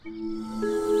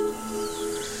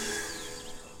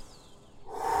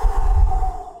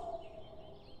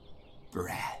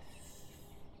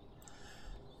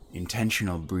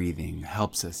Intentional breathing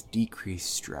helps us decrease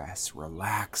stress,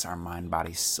 relax our mind,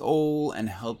 body, soul, and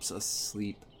helps us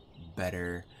sleep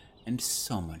better, and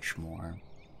so much more.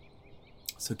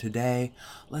 So today,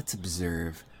 let's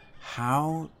observe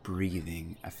how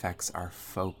breathing affects our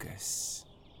focus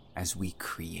as we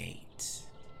create.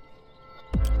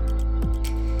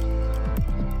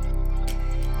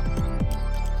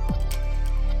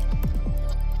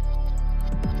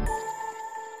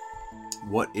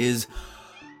 What is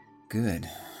good?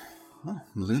 Oh,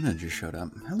 Luna just showed up.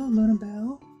 Hello, Luna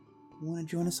Bell. You want to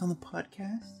join us on the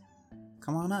podcast?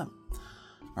 Come on up.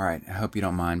 All right, I hope you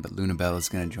don't mind, but Luna Bell is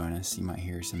going to join us. You might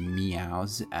hear some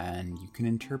meows, and you can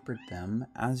interpret them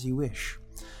as you wish.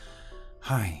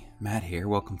 Hi, Matt here.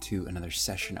 Welcome to another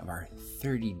session of our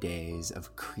 30 days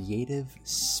of creative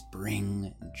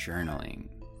spring journaling,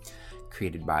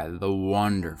 created by the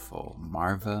wonderful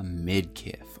Marva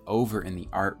Midkiff over in the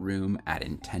art room at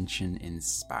Intention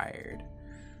Inspired.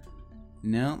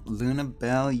 No, Luna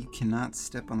Bell, you cannot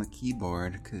step on the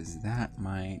keyboard because that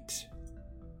might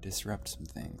disrupt some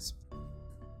things.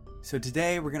 So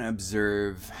today we're going to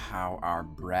observe how our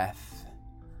breath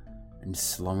and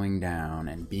slowing down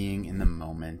and being in the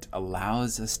moment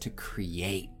allows us to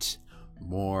create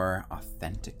more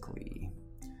authentically.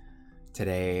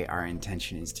 Today, our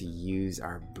intention is to use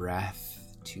our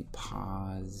breath to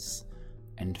pause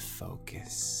and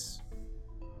focus.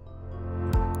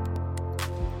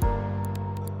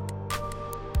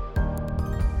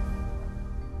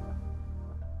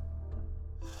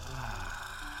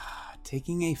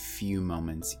 Taking a few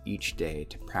moments each day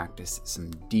to practice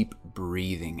some deep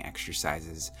breathing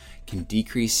exercises can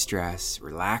decrease stress,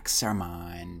 relax our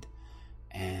mind,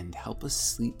 and help us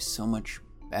sleep so much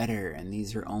better. And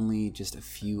these are only just a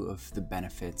few of the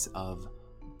benefits of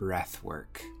breath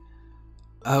work.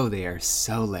 Oh, they are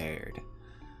so layered.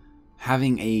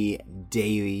 Having a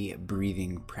daily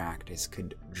breathing practice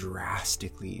could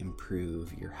drastically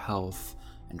improve your health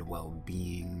and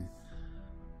well-being.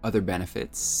 Other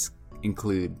benefits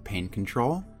include pain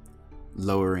control,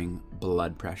 lowering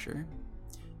blood pressure,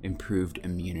 improved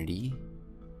immunity,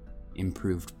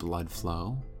 improved blood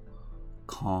flow,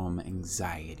 calm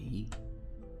anxiety,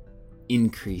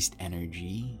 increased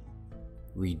energy,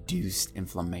 reduced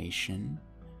inflammation,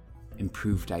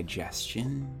 improved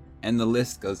digestion, and the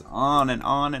list goes on and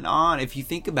on and on. If you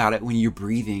think about it, when you're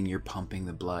breathing, you're pumping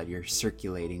the blood, you're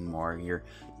circulating more, you're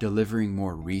delivering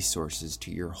more resources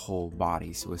to your whole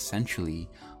body. So essentially,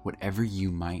 whatever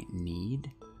you might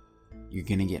need, you're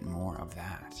going to get more of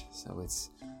that. So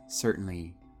it's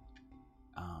certainly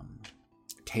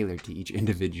tailored to each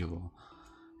individual.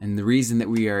 And the reason that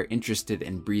we are interested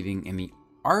in breathing in the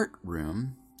art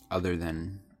room, other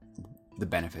than the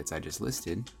benefits I just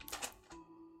listed,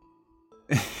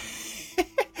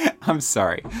 I'm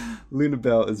sorry. Luna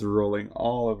Bell is rolling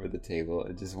all over the table.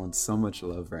 It just wants so much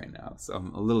love right now. So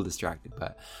I'm a little distracted.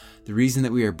 But the reason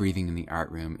that we are breathing in the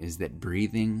art room is that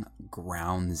breathing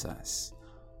grounds us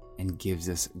and gives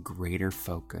us greater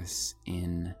focus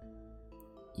in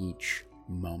each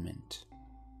moment.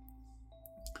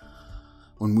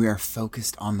 When we are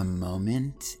focused on the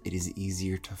moment, it is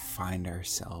easier to find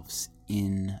ourselves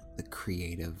in the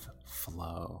creative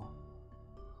flow.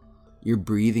 Your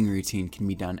breathing routine can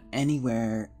be done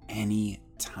anywhere,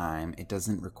 anytime. It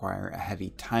doesn't require a heavy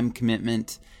time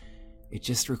commitment. It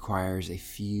just requires a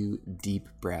few deep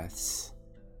breaths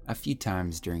a few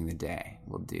times during the day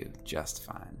will do just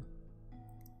fine.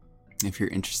 If you're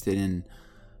interested in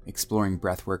exploring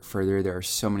breathwork further, there are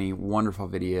so many wonderful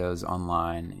videos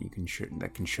online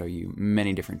that can show you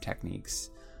many different techniques.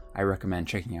 I recommend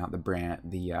checking out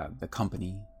the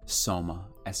company Soma,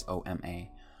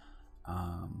 S-O-M-A.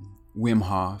 Wim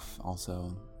Hof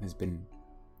also has been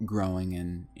growing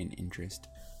in interest.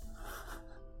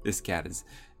 This cat is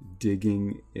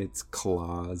digging its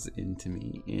claws into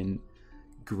me in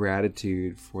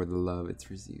gratitude for the love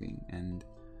it's receiving. And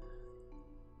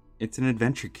it's an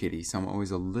adventure kitty, so I'm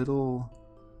always a little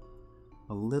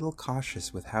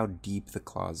cautious with how deep the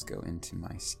claws go into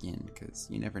my skin, because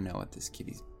you never know what this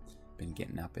kitty's been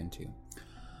getting up into.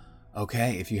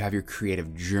 Okay, if you have your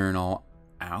creative journal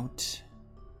out,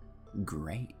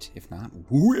 great. If not,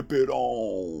 whip it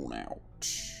on out.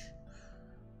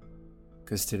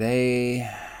 Because today,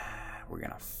 we're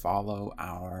going to follow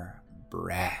our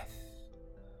breath.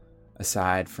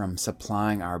 Aside from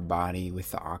supplying our body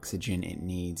with the oxygen it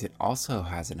needs, it also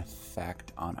has an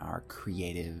effect on our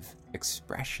creative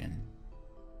expression.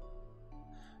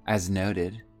 As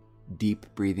noted, deep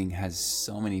breathing has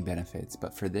so many benefits,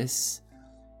 but for this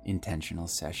intentional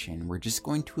session, we're just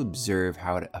going to observe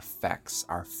how it affects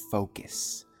our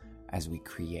focus as we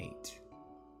create.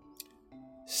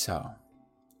 So,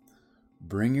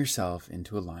 bring yourself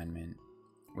into alignment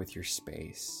with your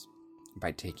space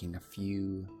by taking a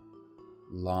few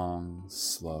long,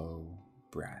 slow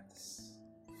breaths.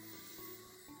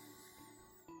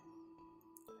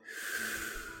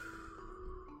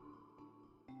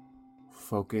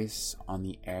 Focus on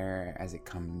the air as it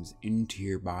comes into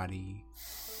your body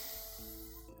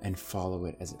and follow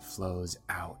it as it flows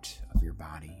out of your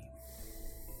body.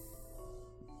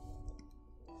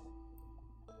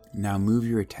 Now move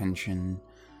your attention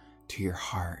to your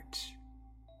heart,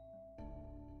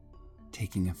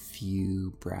 taking a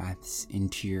few breaths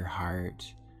into your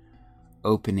heart,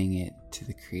 opening it to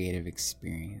the creative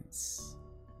experience.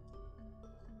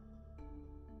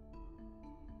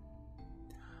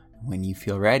 When you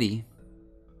feel ready,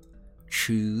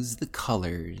 choose the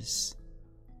colors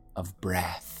of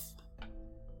breath.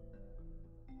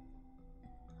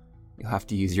 You'll have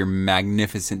to use your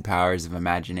magnificent powers of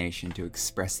imagination to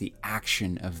express the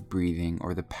action of breathing,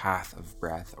 or the path of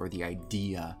breath, or the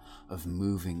idea of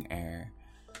moving air.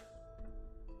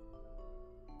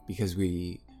 Because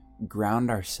we ground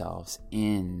ourselves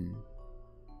in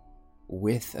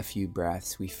with a few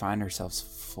breaths, we find ourselves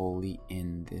fully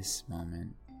in this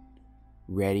moment,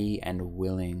 ready and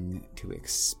willing to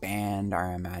expand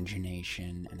our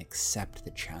imagination and accept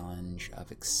the challenge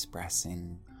of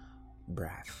expressing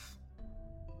breath.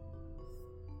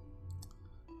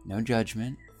 No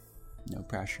judgment, no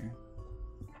pressure.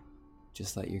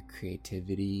 Just let your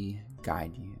creativity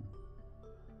guide you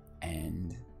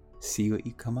and see what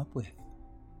you come up with.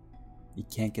 You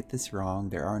can't get this wrong.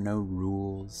 There are no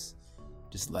rules.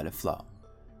 Just let it flow.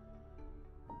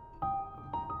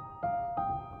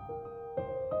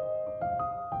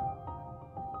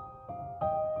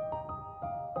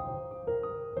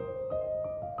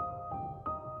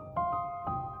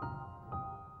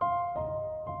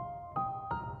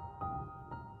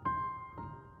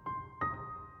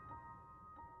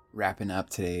 Wrapping up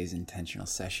today's intentional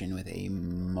session with a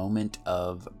moment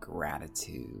of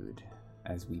gratitude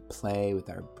as we play with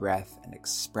our breath and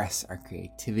express our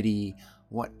creativity.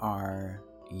 What are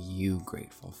you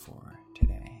grateful for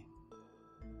today?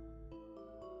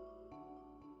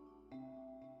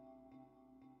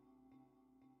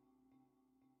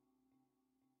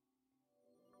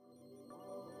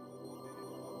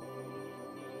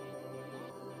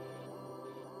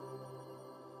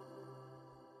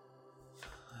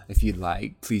 If you'd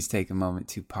like, please take a moment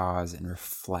to pause and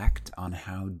reflect on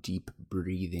how deep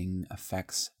breathing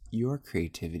affects your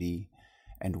creativity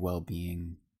and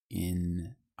well-being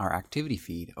in our activity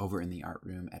feed over in the art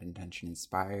room at Intention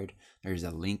Inspired. There's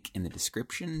a link in the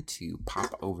description to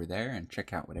pop over there and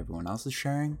check out what everyone else is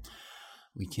sharing.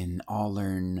 We can all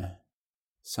learn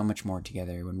so much more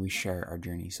together when we share our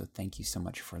journey. So thank you so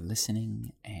much for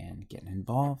listening and getting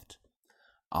involved.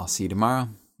 I'll see you tomorrow.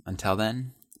 Until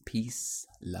then, peace,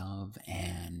 love,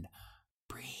 and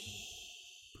breathe.